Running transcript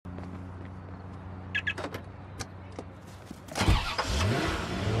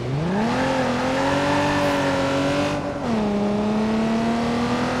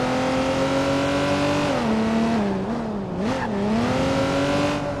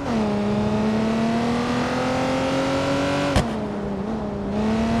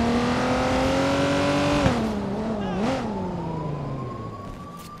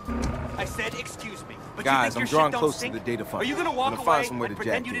Guys, I'm drawing close to the data funnel. Are you gonna walk away find somewhere and to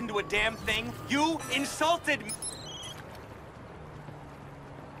pretend jack you in. didn't do a damn thing? You insulted me!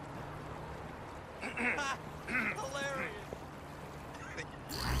 Hilarious.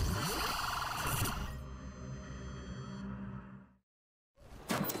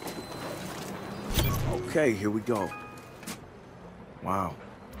 Okay, here we go. Wow.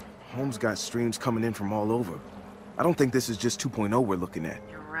 Holmes got streams coming in from all over. I don't think this is just 2.0 we're looking at.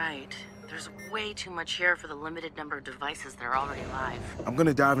 You're right. There's way too much here for the limited number of devices that are already live. I'm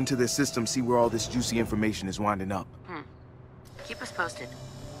gonna dive into their system, see where all this juicy information is winding up. Keep us posted.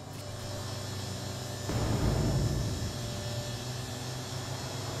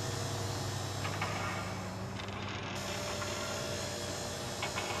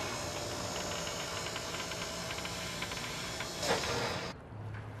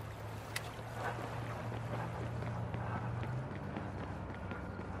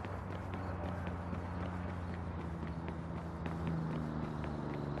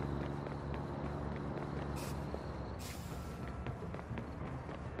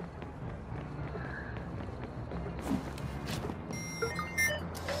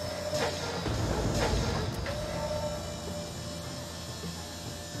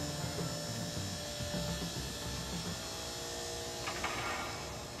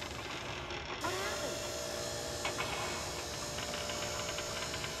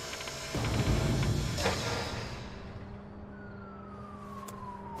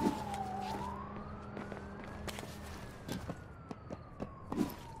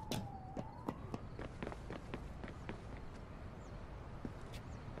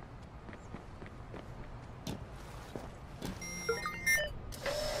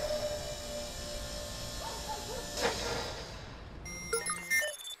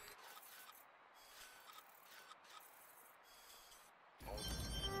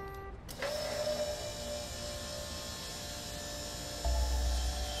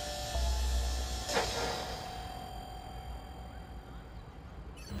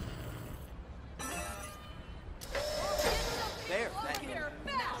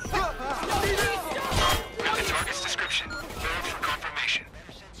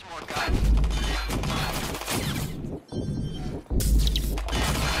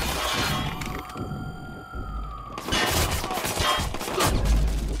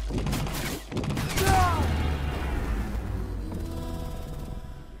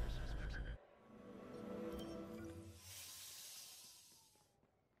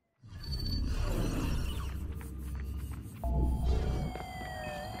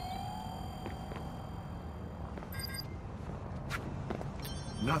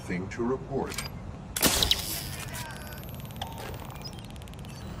 Nothing to report.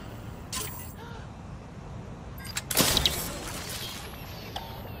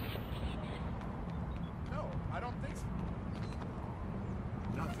 No, I don't think so.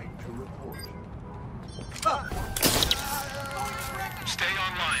 Nothing to report. Stay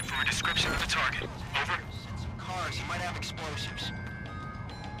online for a description of the target. Over. Some cars, he might have explosives.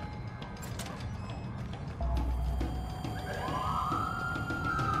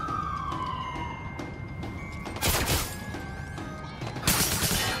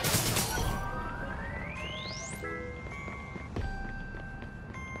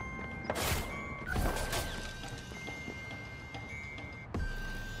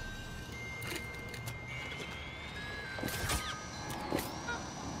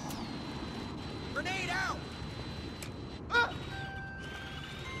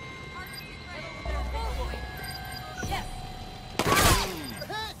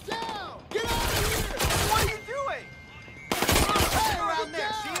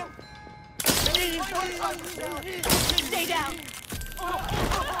 Stay down!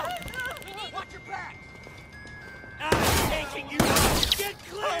 Watch your back! I'm taking you out! Get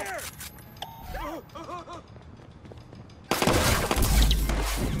clear!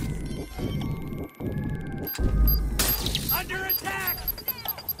 Under attack!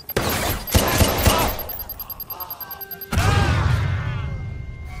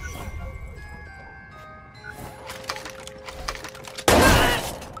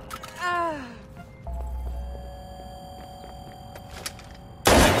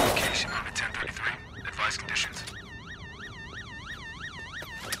 Location on the 1033. Advice conditions.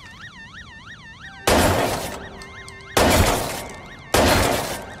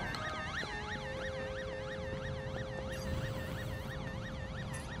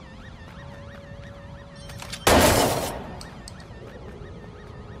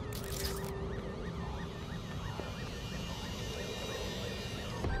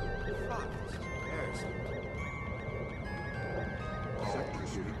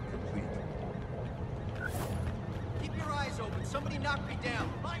 down.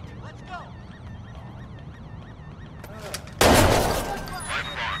 Mike, let's go. Live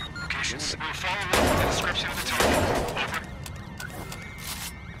alarm. Locations. We'll follow up with the description of the target. Over.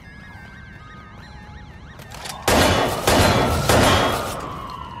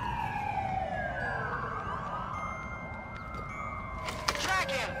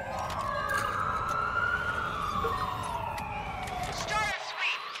 Track him! Start a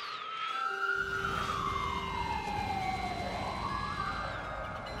sweep!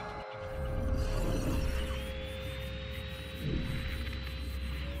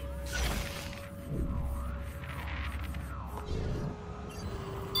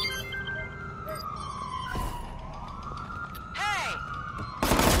 Hey!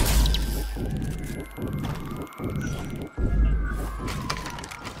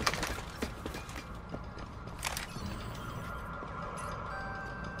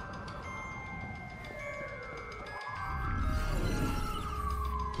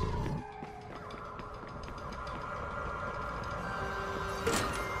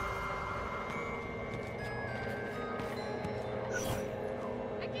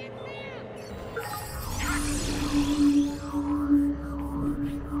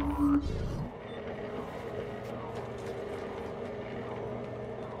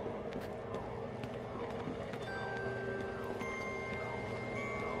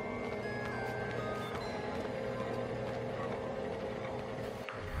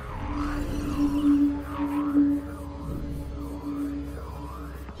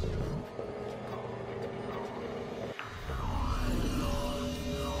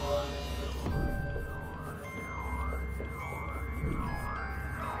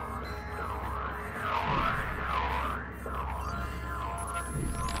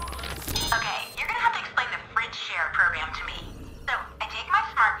 Okay, you're gonna have to explain the fridge share program to me. So, I take my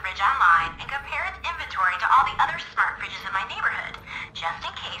smart fridge online and compare its inventory to all the other smart fridges in my neighborhood, just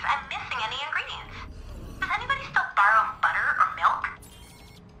in case I'm missing any ingredients. Does anybody still borrow butter or milk?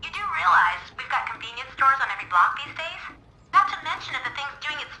 You do realize we've got convenience stores on every block these days? Not to mention if the thing's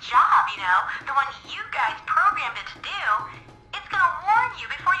doing its job, you know, the one you guys programmed it to do, it's gonna warn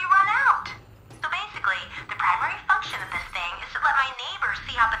you before you run out. So basically, the primary function of this thing is to let my neighbors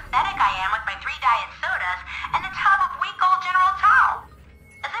see how pathetic I am with my 3 diet sodas and a tub of week-old General Tao.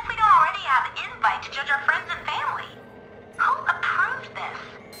 As if we don't already have invite to judge our friends and family. Who approved this?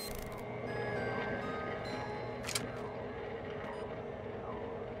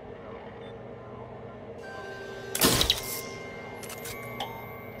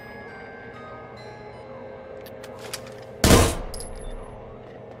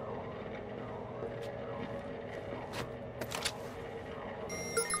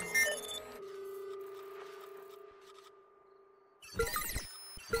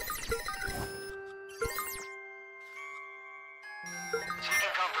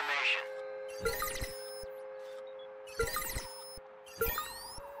 Seeking confirmation.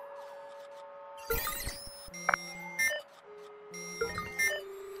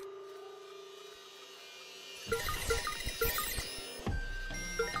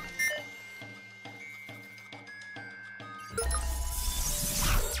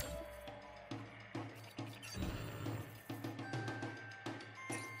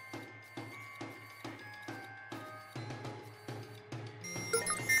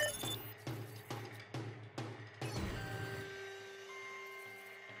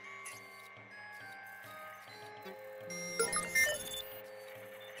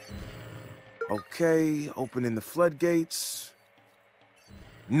 Okay, opening the floodgates.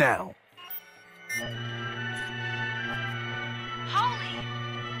 Now. Holy!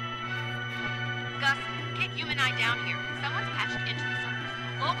 Gus, get you and I down here. Someone's patched into the servers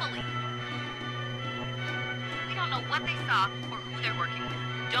locally. We don't know what they saw or who they're working with.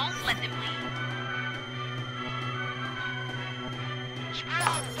 Don't let them leave. Spread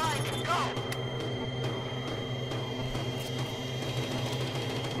out, find, go!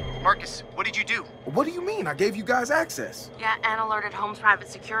 Marcus, what did you do? What do you mean? I gave you guys access. Yeah, and alerted Home's private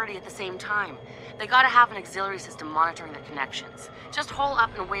security at the same time. They gotta have an auxiliary system monitoring their connections. Just hole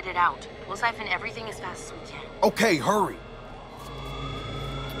up and wait it out. We'll siphon everything as fast as we can. Okay, hurry.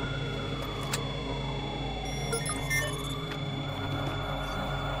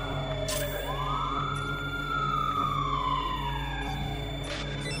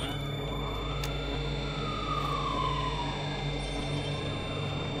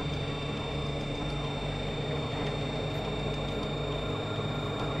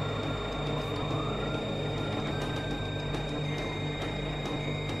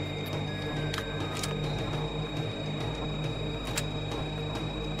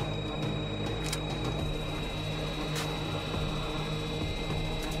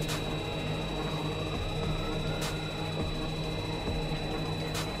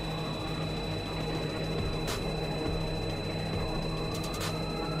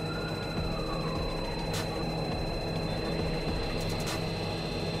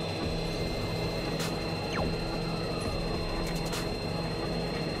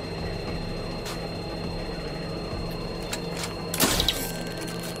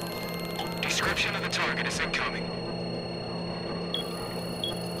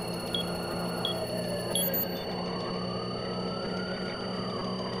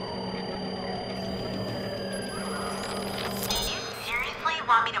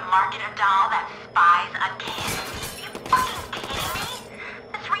 want me to market a doll that spies a kid? Are you fucking kidding me?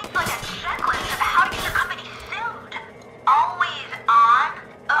 This reads like a checklist of how to get your company sued. Always on?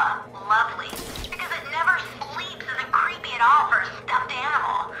 Ugh, lovely. Because it never sleeps isn't creepy at all for a stuffed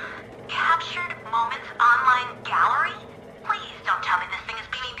animal. Captured moments online gallery? Please don't tell me this thing is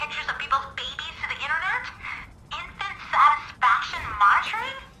beaming pictures of people's babies to the internet? Infant satisfaction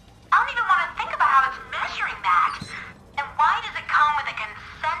monitoring? I don't even want to think about how it's measuring that. And why does it come with a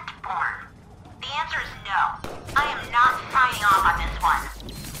consent form? The answer is no. I am not signing off on this one.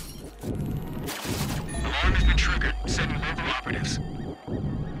 Alarm has been triggered. Sending local operatives.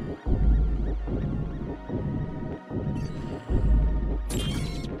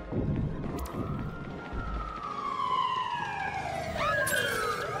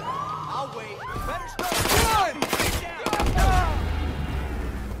 I'll wait. Better start. Run! Get down!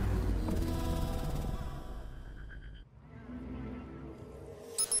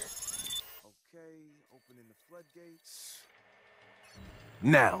 Okay, opening the floodgates.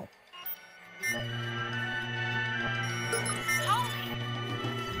 Now.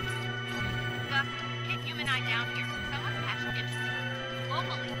 Gus, get you and I down here. Someone's patched into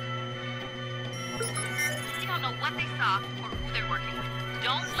globally. You don't know what they saw or who they're working with.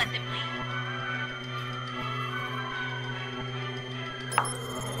 Don't let them leave.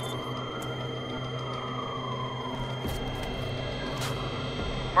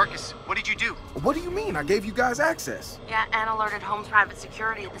 Marcus, what did you do? What do you mean? I gave you guys access. Yeah, and alerted Home's private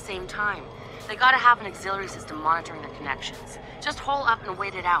security at the same time. They gotta have an auxiliary system monitoring their connections. Just hole up and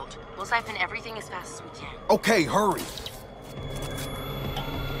wait it out. We'll siphon everything as fast as we can. Okay, hurry.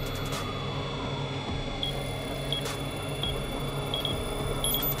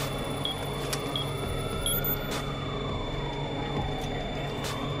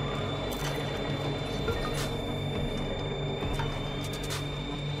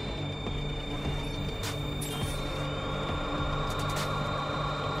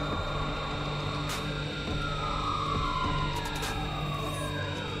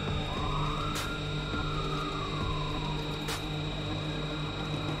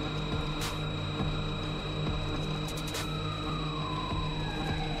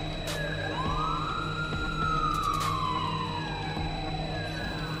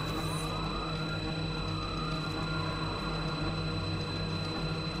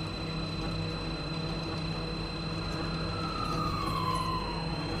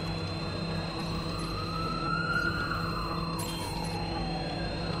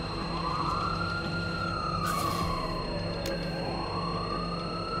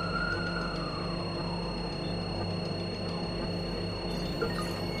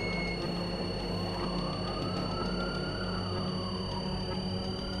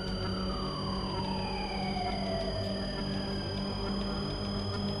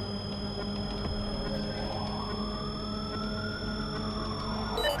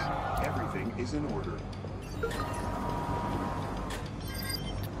 Everything is in order.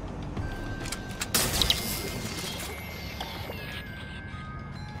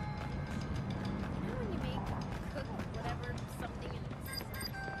 When you make cook whatever something in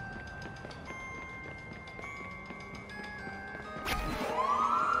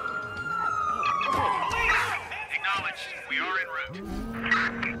Acknowledged. We are en route.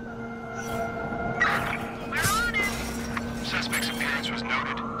 We're on it! Suspect's appearance was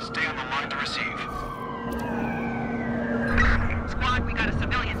noted. Stay on the line to receive. Squad, we got a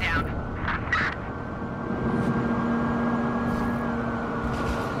civilian down.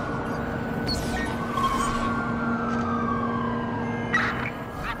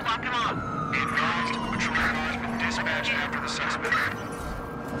 We'll block him off. Be advised, a patrol car has been dispatched after the suspect.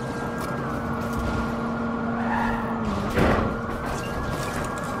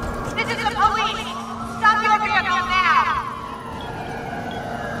 This is the police! Stop your vehicle now!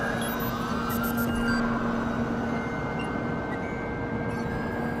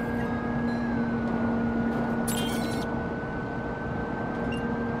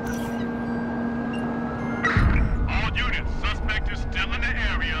 All units, suspect is still in the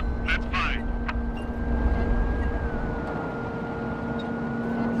area. Let's find.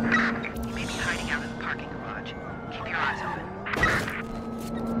 He may be hiding out in the parking garage. Keep your eyes open.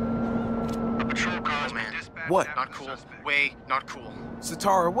 A patrol car has Oh, been man. dispatched What? after Not the cool. suspect. Way not cool.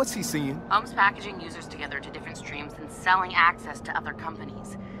 Satara, what's he seeing? Home's packaging users together to different streams and selling access to other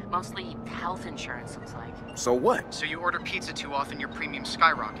companies. Mostly health insurance, looks like. So what? So you order pizza too often, your premium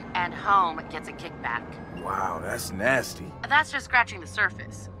skyrocket. And Home gets a kickback. Wow, that's nasty. That's just scratching the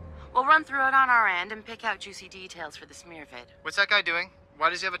surface. We'll run through it on our end and pick out juicy details for the smear vid. What's that guy doing? Why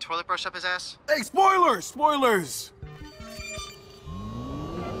does he have a toilet brush up his ass? Hey, spoilers! Spoilers!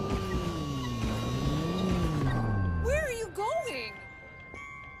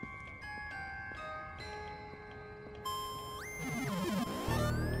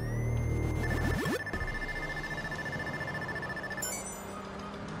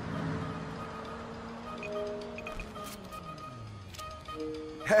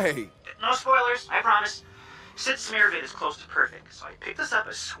 Hey! No spoilers, I promise. Sid smeared it as close to perfect, so I picked us up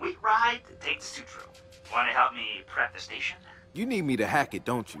a sweet ride to take the suit room. Want to help me prep the station? You need me to hack it,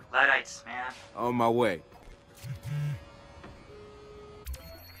 don't you? Luddites, man. On my way.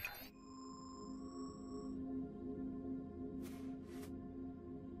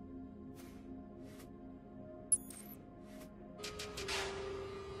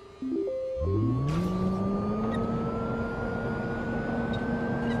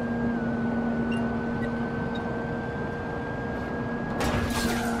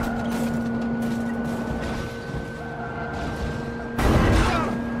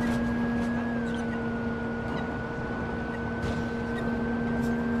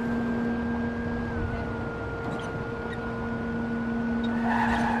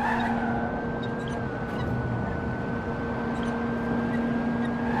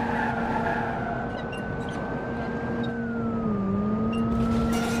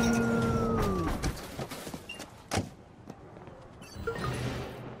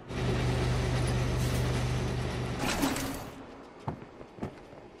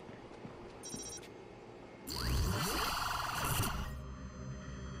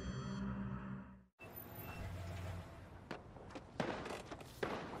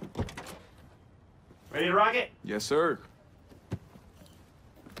 Ready to rock it? Yes, sir.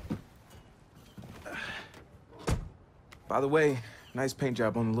 By the way, nice paint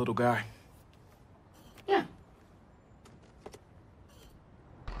job on the little guy. Yeah.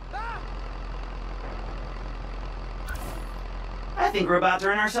 I think we're about to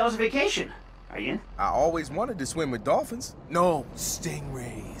earn ourselves a vacation. Are you in? I always wanted to swim with dolphins. No,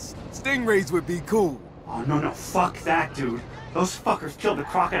 stingrays. Stingrays would be cool. Oh, no, fuck that, dude. Those fuckers killed the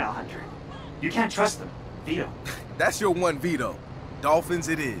crocodile hunter. You can't trust them. Veto. That's your one veto. Dolphins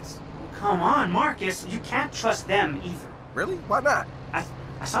it is. Come on, Marcus. You can't trust them either. Really? Why not? I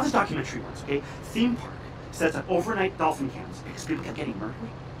saw this documentary once, okay? Theme park sets up overnight dolphin camps because people kept getting murdered.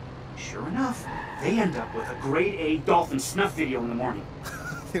 Sure enough, they end up with a grade A dolphin snuff video in the morning.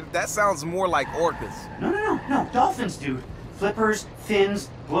 That sounds more like orcas. No. Dolphins, dude. Flippers, fins,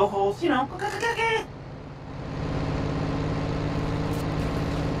 blowholes, you know.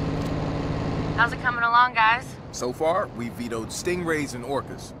 How's it coming along, guys? So far, we vetoed stingrays and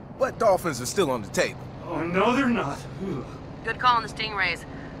orcas, but dolphins are still on the table. Oh, no, they're not. Ugh. Good call on the stingrays.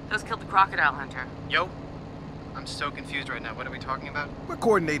 Those killed the crocodile hunter. Yo, I'm so confused right now. What are we talking about? We're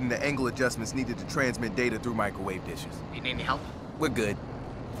coordinating the angle adjustments needed to transmit data through microwave dishes. You need any help? We're good.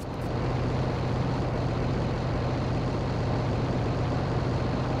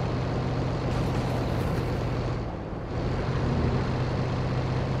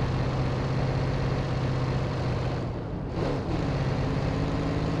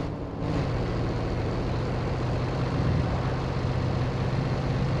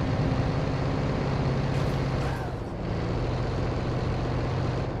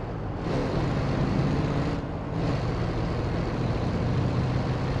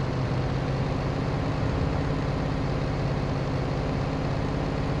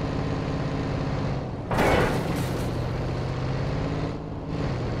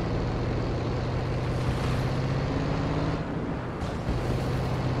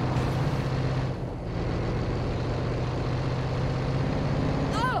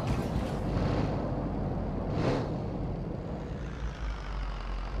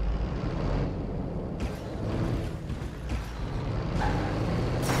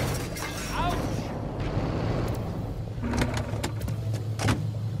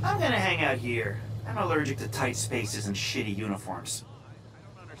 Out here. I'm allergic to tight spaces and shitty uniforms.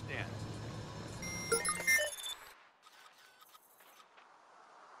 I don't understand.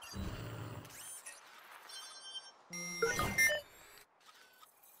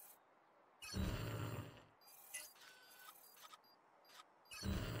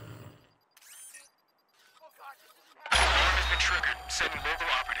 Alarm has been triggered. Sending local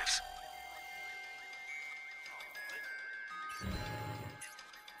operatives.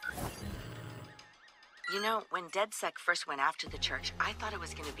 You know, when DedSec first went after the church, I thought it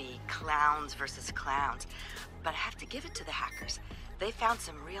was going to be clowns versus clowns. But I have to give it to the hackers. They found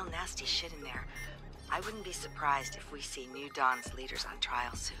some real nasty shit in there. I wouldn't be surprised if we see New Dawn's leaders on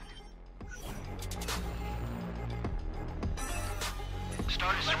trial soon.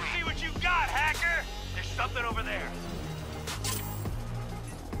 Start a Let's see what you got, hacker! There's something over there.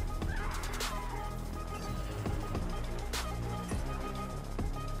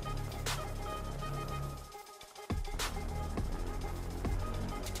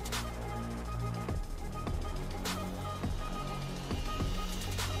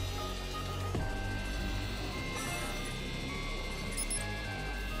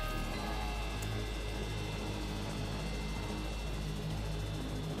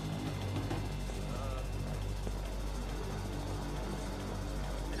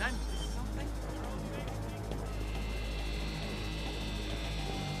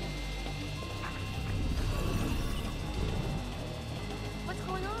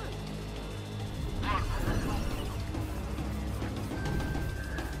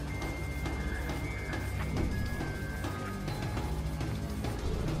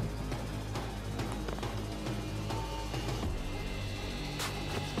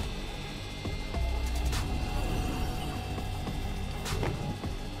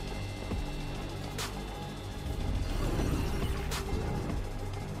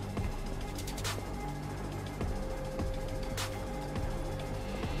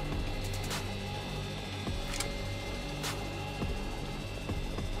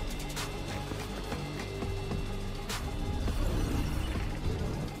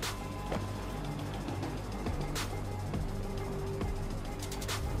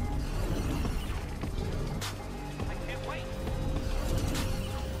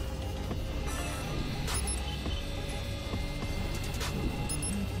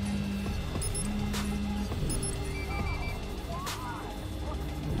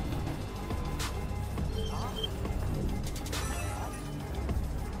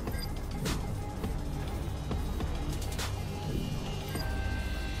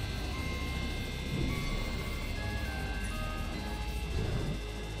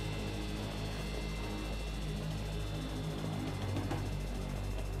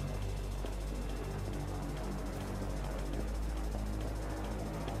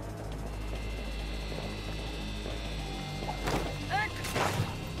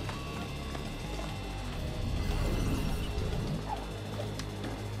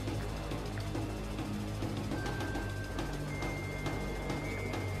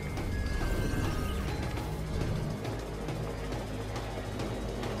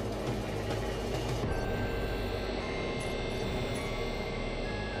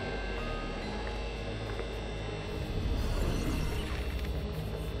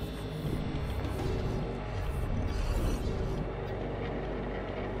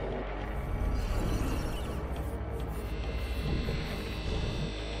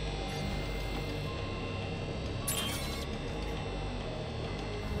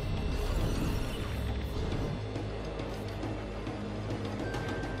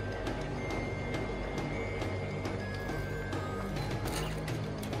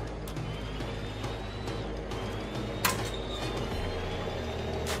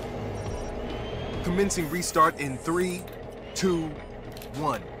 Commencing restart in 3, 2,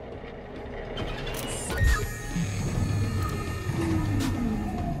 1.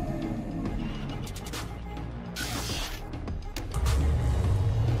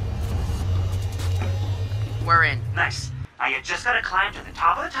 We're in. Nice. Now you just gotta climb to the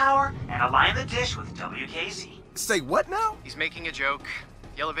top of the tower and align the dish with WKZ. Say what now? He's making a joke.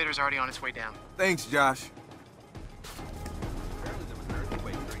 The elevator's already on its way down. Thanks, Josh. Apparently there was an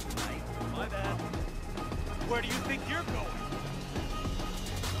earthquake during the night. My bad. Where do you think you're going?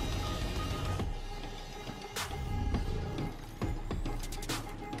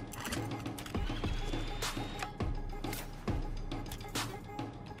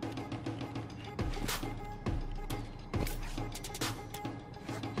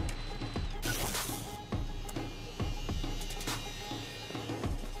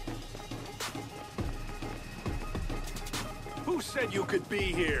 Who said you could be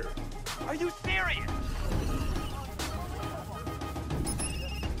here? Are you serious?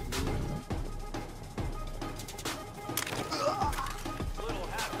 Little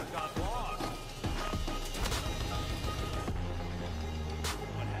hacker got lost.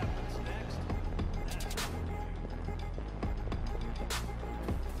 What happens next?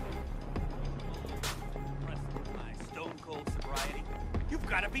 Impressive my stone cold sobriety. You've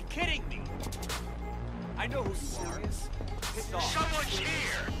got to be kidding me. I know who you are. Piss off. Someone's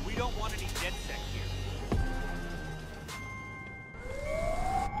here! We don't want any DedSec here.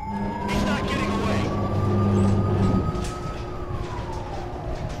 He's not getting away!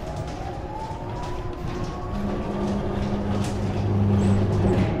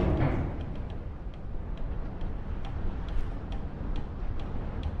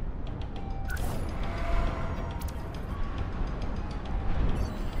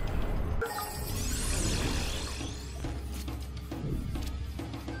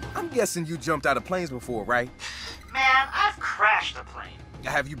 I'm guessing you jumped out of planes before, right? Man, I've crashed a plane.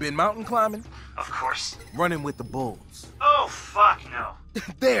 Have you been mountain climbing? Of course. Running with the bulls? Oh, fuck no.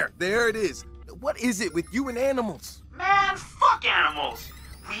 There it is. What is it with you and animals? Man, fuck animals.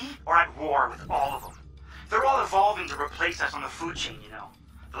 We are at war with all of them. They're all evolving to replace us on the food chain, you know.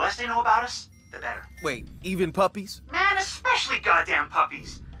 The less they know about us, the better. Wait, even puppies? Man, especially goddamn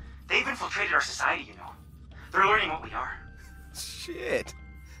puppies. They've infiltrated our society, you know. They're learning what we are. Shit.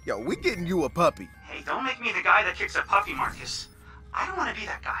 Yo, we getting you a puppy. Hey, don't make me the guy that kicks a puppy, Marcus. I don't want to be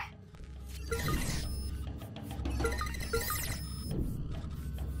that guy.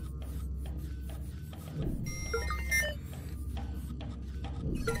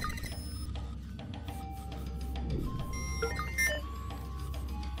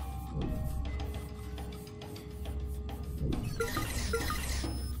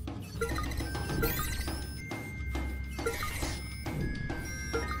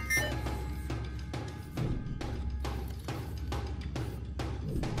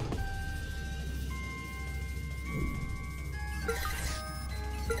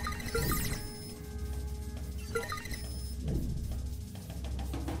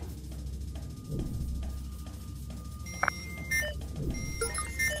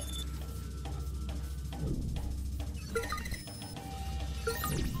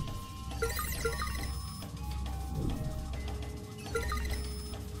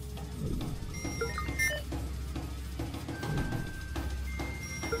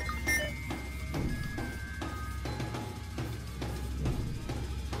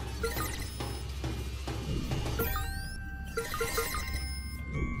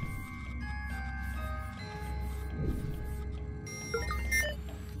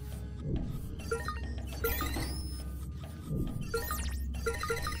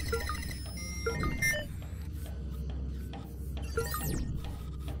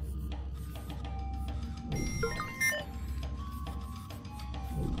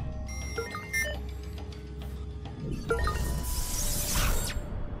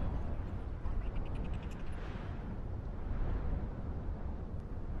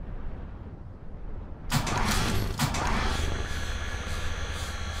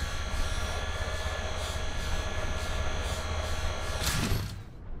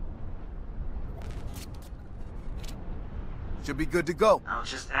 Should be good to go. I'll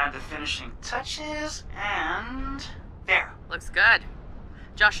just add the finishing touches, and... there. Looks good.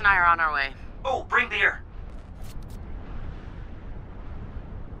 Josh and I are on our way. Oh, bring beer.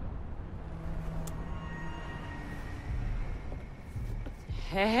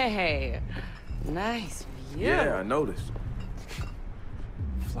 Hey, nice view. Yeah, I noticed.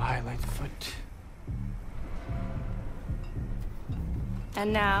 Fly, Lightfoot.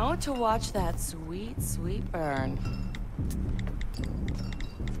 And now to watch that sweet, sweet burn.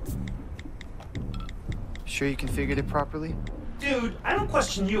 sure you configured it properly? Dude, I don't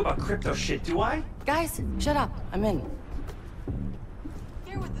question you about crypto shit, do I? Guys, shut up. I'm in.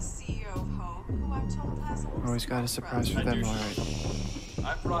 Here with the CEO of Home, who I'm told has Always got a surprise for them, all right.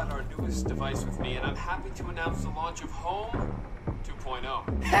 I brought our newest device with me, and I'm happy to announce the launch of Home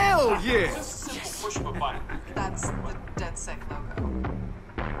 2.0. Hell yeah! Just a simple push of a button. That's the DedSec logo.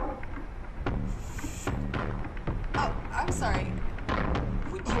 Oh, I'm sorry.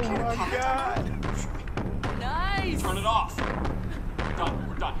 Would you care to comment on that? Nice! Turn it off. We're done.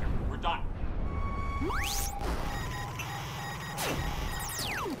 We're done here. We're done.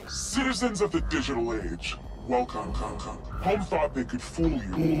 Citizens of the digital age, welcome. Home thought they could fool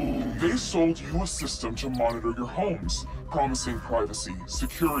you. They sold you a system to monitor your homes, promising privacy,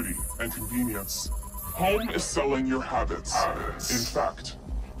 security, and convenience. Home is selling your habits. In fact,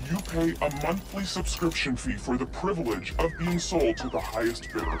 you pay a monthly subscription fee for the privilege of being sold to the highest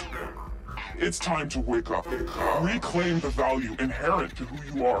bidder. It's time to wake up. Reclaim the value inherent to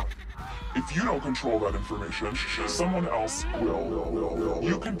who you are. If you don't control that information, someone else will.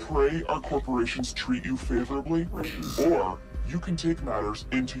 You can pray our corporations treat you favorably, or you can take matters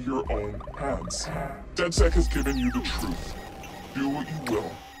into your own hands. DedSec has given you the truth. Do what you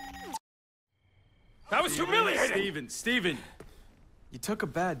will. That was humiliating! Steven! You took a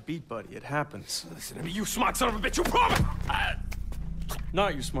bad beat, buddy. It happens. Listen to me, you smart son of a bitch, you promised!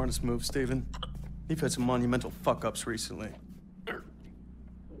 Not your smartest move, Steven. You've had some monumental fuck-ups recently.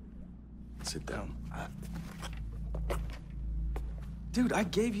 Sit down. Dude, I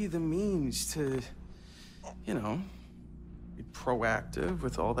gave you the means to, you know, be proactive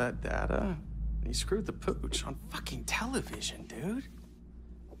with all that data. And you screwed the pooch on fucking television, dude.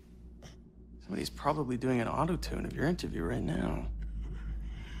 Somebody's probably doing an auto-tune of your interview right now.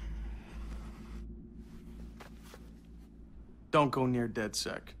 Don't go near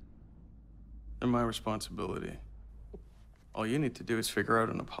DedSec. They're my responsibility. All you need to do is figure out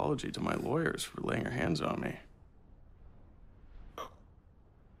an apology to my lawyers for laying your hands on me.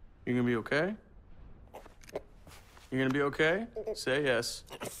 You gonna be okay? You gonna be okay? Say yes.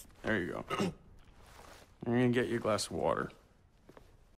 There you go. I'm gonna get you a glass of water.